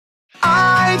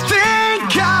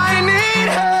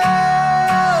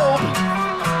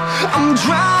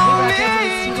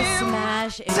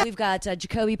Josh, and we've got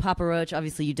Jacoby, Papa Roach.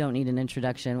 Obviously, you don't need an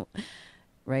introduction,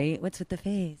 right? What's with the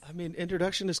face? I mean,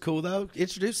 introduction is cool, though.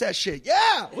 Introduce that shit.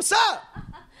 Yeah, what's up?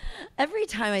 Every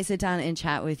time I sit down and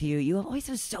chat with you, you always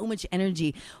have so much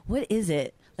energy. What is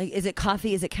it? Like, is it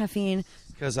coffee? Is it caffeine?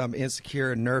 Because I'm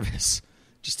insecure and nervous,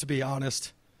 just to be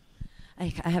honest. I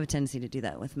have a tendency to do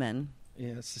that with men.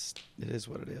 Yeah, it is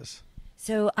what it is.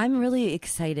 So I'm really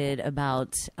excited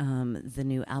about the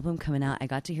new album coming out. I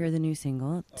got to hear the new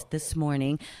single this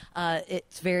morning.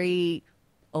 It's very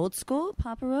old school,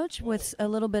 Papa Roach, with a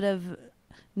little bit of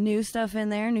new stuff in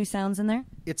there, new sounds in there.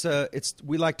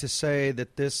 We like to say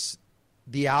that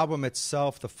the album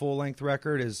itself, the full length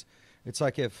record, it's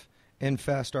like if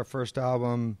Infest, our first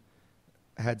album,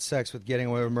 had sex with Getting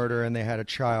Away with Murder and they had a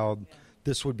child. Yeah.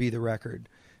 This would be the record,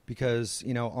 because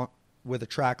with a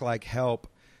track like Help,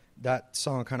 that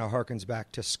song kind of harkens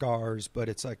back to Scars, but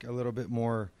it's like a little bit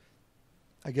more,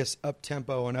 I guess,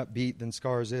 up-tempo and upbeat than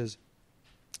Scars is.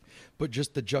 But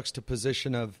just the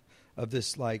juxtaposition of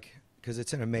this, like, because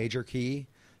it's in a major key,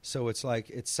 so it's like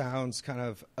it sounds kind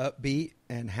of upbeat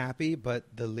and happy, but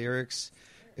the lyrics,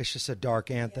 it's just a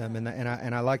dark anthem, yeah.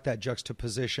 and I like that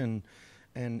juxtaposition,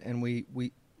 and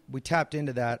we tapped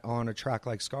into that on a track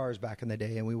like Scars back in the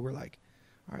day, and we were like,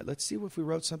 all right, let's see if we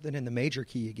wrote something in the major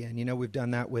key again. We've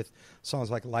done that with songs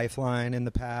like Lifeline in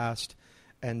the past.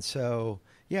 And so,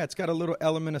 yeah, it's got a little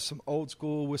element of some old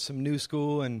school with some new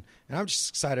school. And I'm just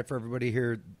excited for everybody to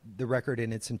hear the record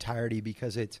in its entirety,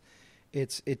 because it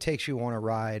takes you on a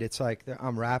ride. It's like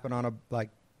I'm rapping on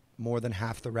more than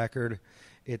half the record.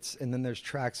 And then there's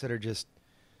tracks that are just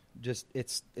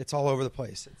it's all over the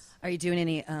place. Are you doing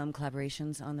any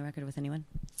collaborations on the record with anyone?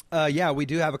 Yeah, we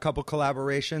do have a couple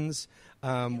collaborations.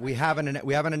 We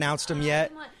haven't announced them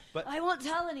yet. But I won't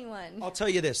tell anyone. I'll tell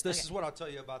you this. This is what I'll tell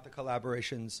you about the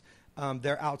collaborations.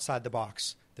 They're outside the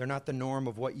box. They're not the norm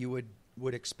of what you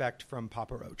would expect from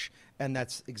Papa Roach. And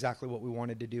that's exactly what we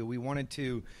wanted to do. We wanted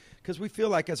to, because we feel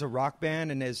like as a rock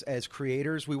band and as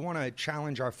creators, we want to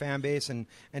challenge our fan base and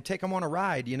take them on a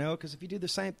ride, because if you do the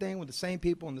same thing with the same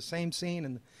people in the same scene,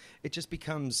 and it just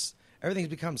everything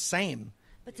becomes same.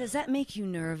 But does that make you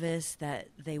nervous that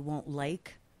they won't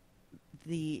like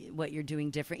what you're doing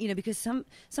different? Because some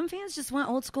fans just want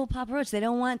old school Papa Roach. They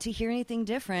don't want to hear anything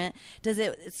different. Does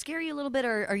it scare you a little bit,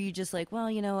 or are you just like, well,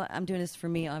 I'm doing this for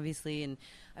me, obviously, and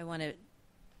I want to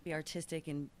be artistic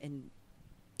and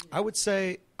I would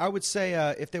say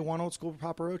if they want old school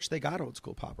Papa Roach, they got old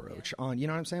school Papa Roach on. You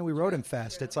know what I'm saying? We wrote him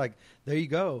fast. It's like, there you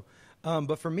go.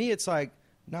 But for me, it's like,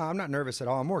 no, I'm not nervous at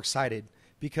all. I'm more excited,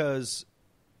 because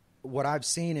what I've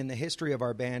seen in the history of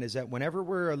our band is that whenever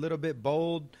we're a little bit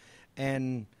bold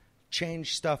and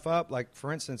change stuff up, like,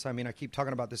 for instance, I keep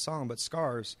talking about this song, but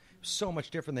Scars, so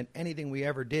much different than anything we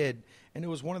ever did. And it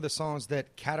was one of the songs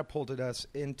that catapulted us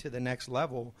into the next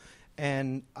level.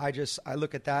 And I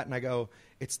look at that and I go,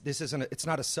 it's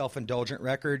not a self-indulgent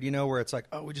record, where it's like,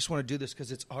 oh, we just want to do this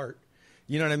because it's art.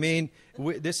 You know what I mean?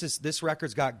 This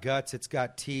record's got guts. It's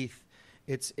got teeth.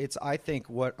 It's I think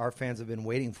what our fans have been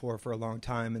waiting for a long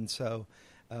time. And so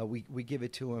we give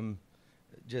it to them.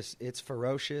 It's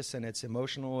ferocious and it's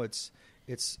emotional.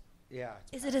 Yeah.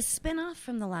 Is it a spin-off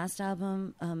from the last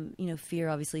album? Fear,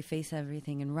 obviously, Face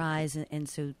Everything and Rise. And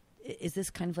so is this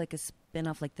kind of like a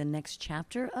spin-off, like the next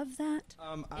chapter of that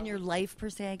in your life, per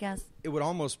se, I guess? It would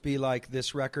almost be like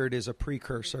this record is a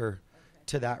precursor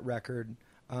to that record.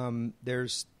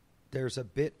 There's a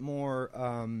bit more,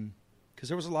 because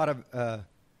there was a lot of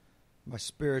my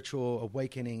spiritual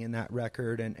awakening in that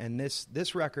record. And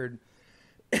this record,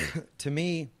 to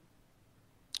me,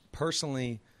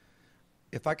 personally,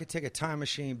 if I could take a time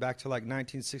machine back to like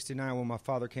 1969 when my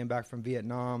father came back from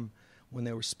Vietnam, when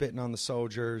they were spitting on the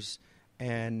soldiers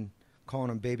and calling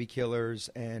them baby killers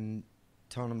and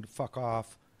telling them to fuck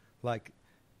off, like,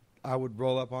 I would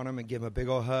roll up on him and give him a big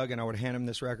old hug, and I would hand him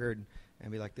this record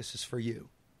and be like, this is for you.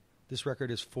 This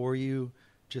record is for you.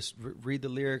 Just read the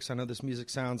lyrics. I know this music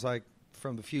sounds like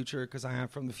from the future, because I am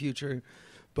from the future,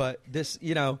 but this,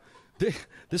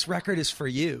 this record is for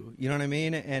you. You know what I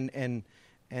mean? And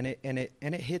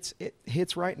it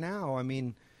hits right now.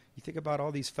 You think about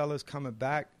all these fellas coming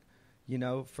back,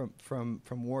 from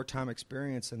wartime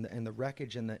experience and the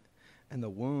wreckage and the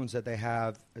wounds that they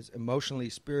have emotionally,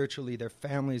 spiritually. Their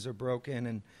families are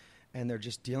broken and they're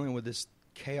just dealing with this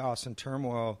chaos and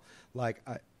turmoil.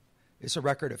 It's a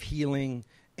record of healing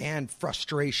and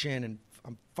frustration, and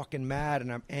I'm fucking mad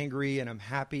and I'm angry and I'm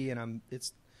happy and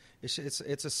it's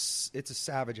a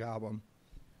savage album.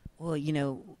 Well,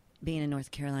 being in North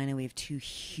Carolina, we have 2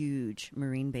 huge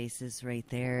Marine bases right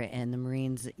there, and the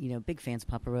Marines, big fans of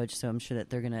Papa Roach, so I'm sure that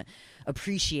they're going to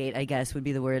appreciate, I guess, would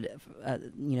be the word,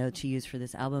 to use for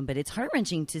this album. But it's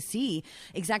heart-wrenching to see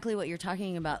exactly what you're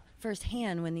talking about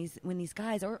firsthand when these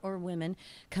guys or women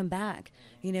come back,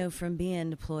 from being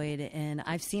deployed, and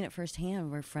I've seen it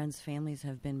firsthand where friends' families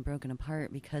have been broken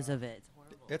apart because of it.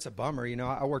 It's a bummer.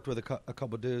 I worked with a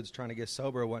couple dudes trying to get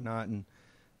sober and whatnot, and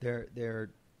they're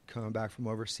coming back from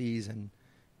overseas, and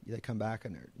they come back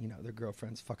and their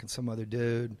girlfriend's fucking some other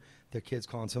dude, their kids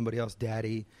calling somebody else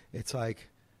daddy. It's like,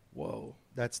 whoa,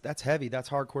 that's heavy. That's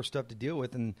hardcore stuff to deal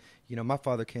with. And my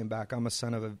father came back. I'm a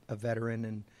son of a veteran,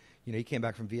 and he came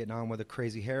back from Vietnam with a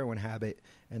crazy heroin habit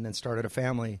and then started a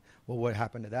family. Well, what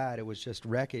happened to that? It was just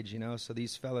wreckage. So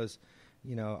these fellas,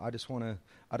 I just want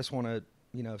to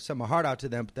set my heart out to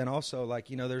them. But then also,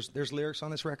 there's lyrics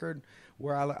on this record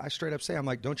where I straight up say, I'm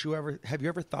like, have you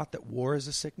ever thought that war is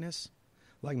a sickness?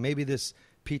 Like maybe this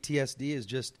PTSD is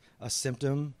just a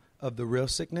symptom of the real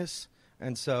sickness.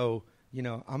 And so,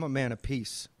 I'm a man of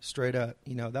peace, straight up.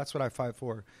 That's what I fight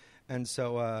for. And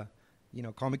so,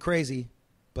 call me crazy,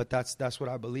 but that's what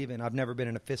I believe in. I've never been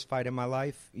in a fist fight in my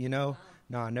life, No,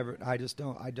 I never. I just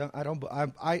don't.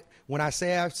 When I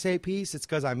say peace, it's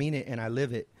because I mean it and I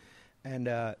live it. And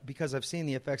because I've seen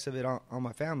the effects of it on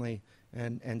my family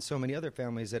and so many other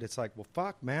families, that it's like, well,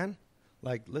 fuck, man.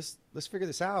 Like, let's figure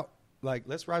this out. Like,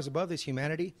 let's rise above this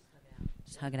humanity.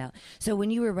 Just hug it out. So when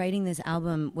you were writing this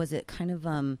album, was it kind of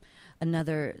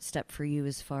another step for you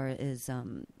as far as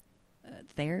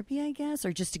therapy, I guess,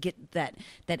 or just to get that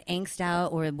angst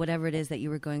out or whatever it is that you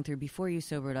were going through before you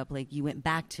sobered up, like you went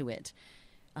back to it?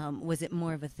 Was it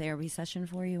more of a therapy session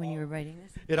for you when you were writing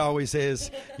this? It always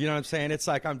is. You know what I'm saying? It's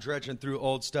like I'm dredging through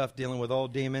old stuff, dealing with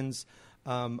old demons.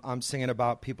 I'm singing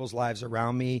about people's lives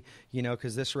around me,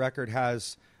 because this record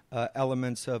has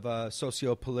elements of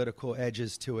socio-political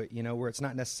edges to it, where it's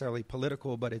not necessarily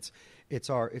political, but it's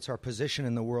our position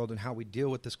in the world and how we deal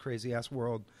with this crazy-ass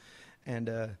world. And,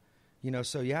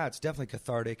 so, yeah, it's definitely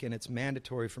cathartic, and it's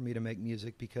mandatory for me to make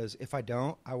music, because if I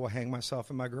don't, I will hang myself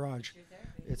in my garage.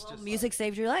 It's just music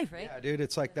saved your life, right? Yeah, dude.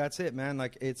 It's like that's it, man.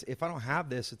 Like if I don't have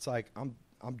this, it's like I'm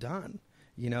done.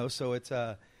 So it's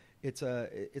a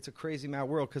crazy mad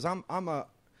world, because I'm an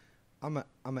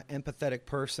empathetic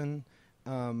person.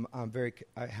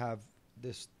 I have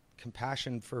this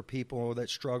compassion for people that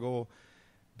struggle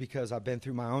because I've been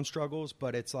through my own struggles.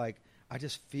 But it's like I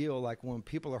just feel like when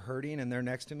people are hurting and they're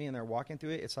next to me and they're walking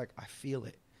through it, it's like I feel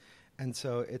it, and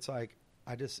so it's like.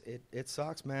 It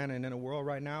sucks, man. And in a world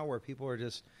right now where people are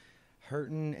just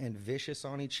hurting and vicious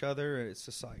on each other, it's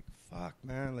just like, fuck,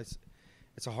 man.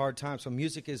 It's a hard time. So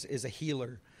music is a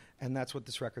healer, and that's what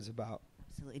this record's about.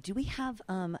 Absolutely. Do we have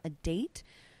a date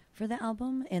for the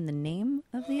album and the name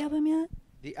of the album yet?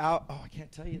 I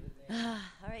can't tell you the name.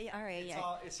 All right.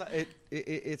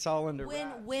 It's all under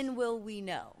wraps. When will we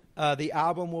know? The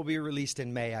album will be released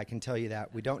in May. I can tell you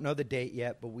that. We don't know the date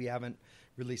yet, but we haven't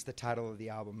released the title of the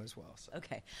album as well. So.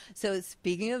 Okay. So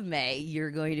speaking of May,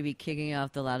 you're going to be kicking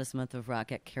off the loudest month of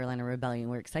rock at Carolina Rebellion.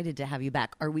 We're excited to have you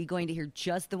back. Are we going to hear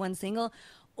just the one single,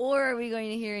 or are we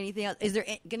going to hear anything else? Is there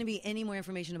going to be any more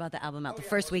information about the album out the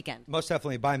first weekend? Most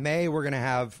definitely. By May,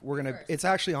 it's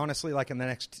actually honestly like in the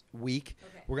next week,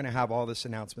 we're going to have all this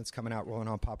announcements coming out, rolling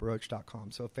on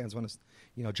paparoach.com. So if fans want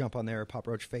to, jump on there, Papa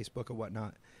Roach Facebook or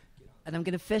whatnot. And I'm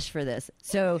going to fish for this.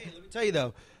 So let me tell you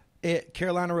though,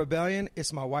 Carolina Rebellion,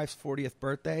 it's my wife's 40th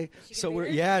birthday. So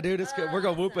dude, it's good. We're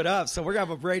going to whoop it up. So we're going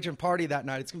to have a raging party that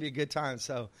night. It's going to be a good time.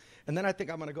 So, and then I think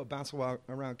I'm going to go bounce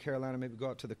around Carolina, maybe go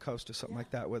out to the coast or something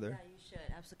like that with her. Yeah, you should.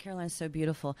 Absolutely. Carolina's so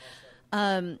beautiful.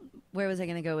 Where was I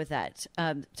going to go with that?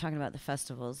 Talking about the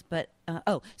festivals. But,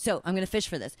 so I'm going to fish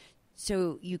for this.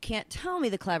 So you can't tell me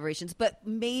the collaborations, but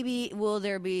maybe will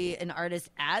there be an artist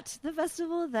at the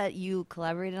festival that you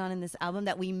collaborated on in this album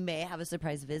that we may have a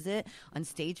surprise visit on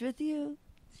stage with you?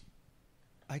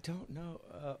 I don't know.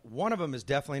 One of them is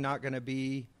definitely not going to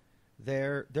be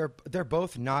there. They're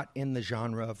both not in the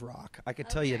genre of rock. I could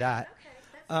tell you that. Okay,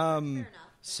 that's fair enough.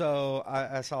 So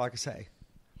that's all I can say.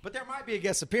 But there might be a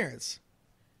guest appearance.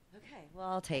 Well,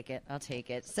 I'll take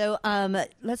it. So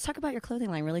let's talk about your clothing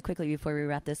line really quickly before we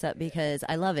wrap this up, because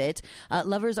I love it.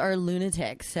 Lovers are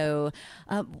lunatic. So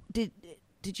did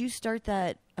you start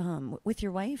that with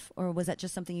your wife, or was that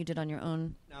just something you did on your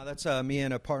own? No, that's me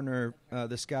and a partner,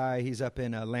 this guy. He's up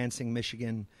in Lansing,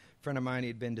 Michigan. A friend of mine,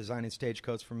 he'd been designing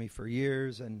stagecoats for me for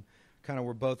years, and kind of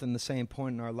we're both in the same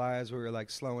point in our lives. We were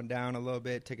like slowing down a little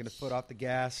bit, taking a foot off the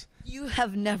gas. You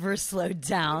have never slowed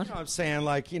down. You know what I'm saying?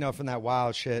 Like, from that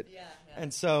wild shit. Yeah.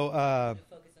 And so,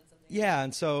 Yeah,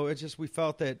 and so it's just we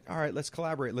felt that, all right, let's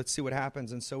collaborate. Let's see what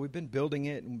happens. And so we've been building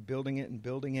it and building it and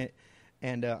building it.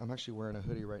 And I'm actually wearing a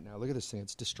hoodie right now. Look at this thing.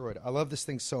 It's destroyed. I love this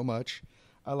thing so much.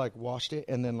 I, like, washed it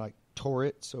and then, like, tore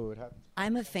it so it happens.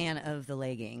 I'm a fan of the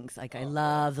leggings. Like, I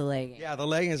love the leggings. Yeah, the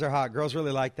leggings are hot. Girls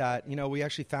really like that. You know, we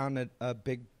actually found that a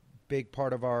big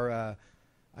part of our,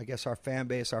 I guess, our fan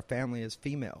base, our family is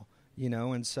female, you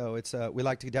know. And so it's we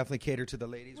like to definitely cater to the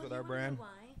ladies with our brand. Know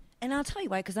why? And I'll tell you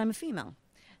why, because I'm a female.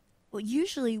 Well,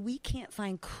 usually we can't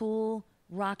find cool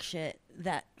rock shit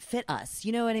that fit us.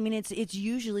 You know what I mean? It's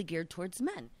usually geared towards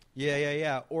men.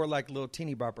 Yeah. Or like little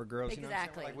teeny bopper girls. Exactly. You know what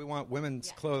I'm saying? Like we want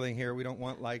women's clothing here. We don't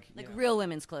want like real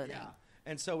women's clothing. Yeah.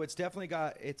 And so it's definitely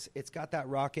got it's got that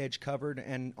rock edge covered.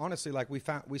 And honestly, like we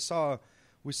saw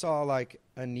like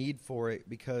a need for it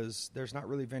because there's not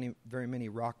really very many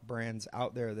rock brands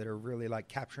out there that are really like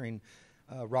capturing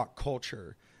rock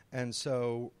culture. And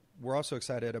so we're also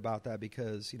excited about that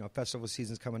because, you know, festival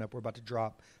season's coming up. We're about to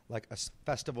drop like a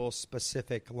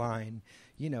festival-specific line,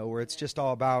 you know, where it's just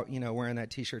all about, you know, wearing that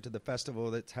T-shirt to the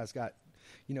festival that has got,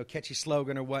 you know, catchy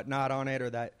slogan or whatnot on it or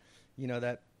that, you know,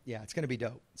 that, yeah, it's going to be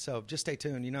dope. So just stay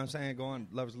tuned. You know what I'm saying? Go on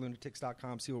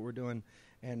loverslunatics.com, see what we're doing,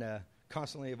 and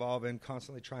constantly evolving,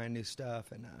 constantly trying new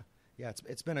stuff. And, yeah,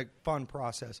 it's been a fun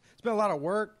process. It's been a lot of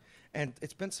work, and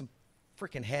it's been some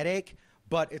freaking headache.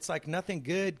 But it's like nothing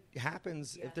good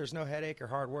happens if there's no headache or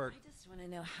hard work. I just want to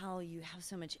know how you have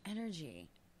so much energy.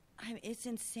 It's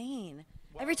insane.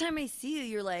 Wow. Every time I see you,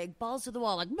 you're like balls to the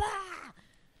wall, like blah.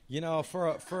 You know,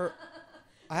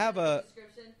 I have a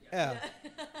yeah.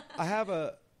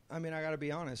 I mean, I got to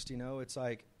be honest. You know, it's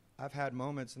like I've had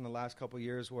moments in the last couple of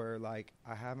years where like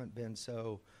I haven't been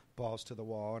so balls to the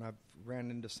wall, and I've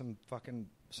ran into some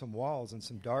walls and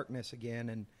some darkness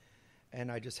again, and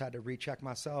I just had to recheck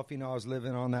myself. You know, I was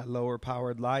living on that lower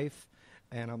powered life,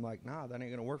 and I'm like, nah, that ain't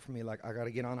going to work for me. Like, I got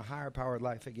to get on a higher powered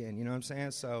life again. You know what I'm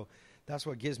saying? So that's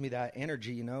what gives me that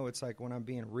energy, you know? It's like when I'm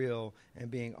being real and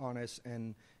being honest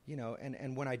and, you know,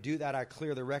 and when I do that, I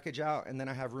clear the wreckage out, and then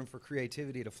I have room for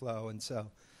creativity to flow. And so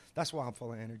that's why I'm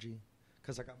full of energy,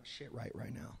 because I got my shit right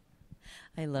now.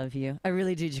 I love you. I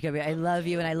really do, Jacoby. I love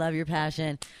you, and I love your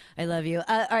passion. I love you.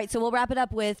 All right, so we'll wrap it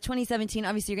up with 2017.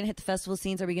 Obviously, you're going to hit the festival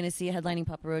scenes. Are we going to see a headlining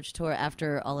Papa Roach tour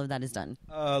after all of that is done?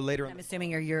 Later. I'm assuming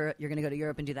you're going to go to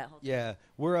Europe and do that whole thing. Yeah.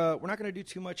 We're not going to do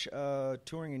too much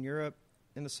touring in Europe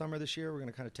in the summer this year. We're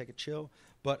going to kind of take it chill.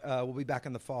 But we'll be back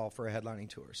in the fall for a headlining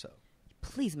tour. So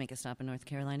please make a stop in North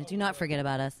Carolina. Do not forget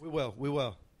about us. We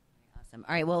will. Awesome.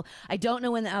 All right, well, I don't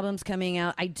know when the album's coming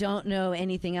out. I don't know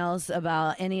anything else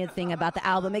about anything about the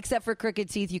album except for Crooked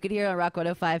Teeth. You could hear it on Rock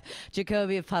 105.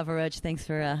 Jacoby of Papa Roach, thanks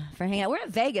for hanging out. We're in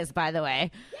Vegas, by the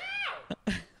way.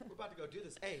 Yeah! We're about to go do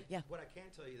this. Hey, yeah. What I can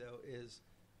tell you, though, is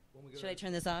when we go... Should I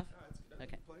turn this off? No,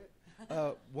 okay. Play it.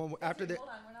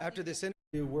 After this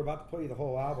interview, we're about to play you the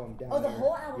whole album down there. The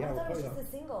whole album? Yeah, I thought it was just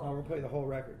a single. No, we'll play the whole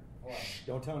record. Shh,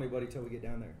 don't tell anybody till we get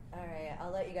down there. All right, I'll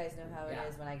let you guys know how it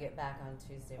is when I get back on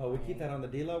Tuesday morning. Oh, we keep that on the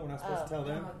D-Lo? We're not supposed to tell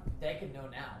them? They can know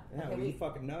now. Yeah, okay, we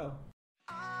fucking know.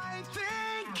 I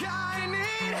think I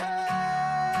need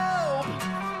help.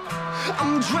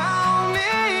 I'm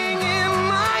drowning in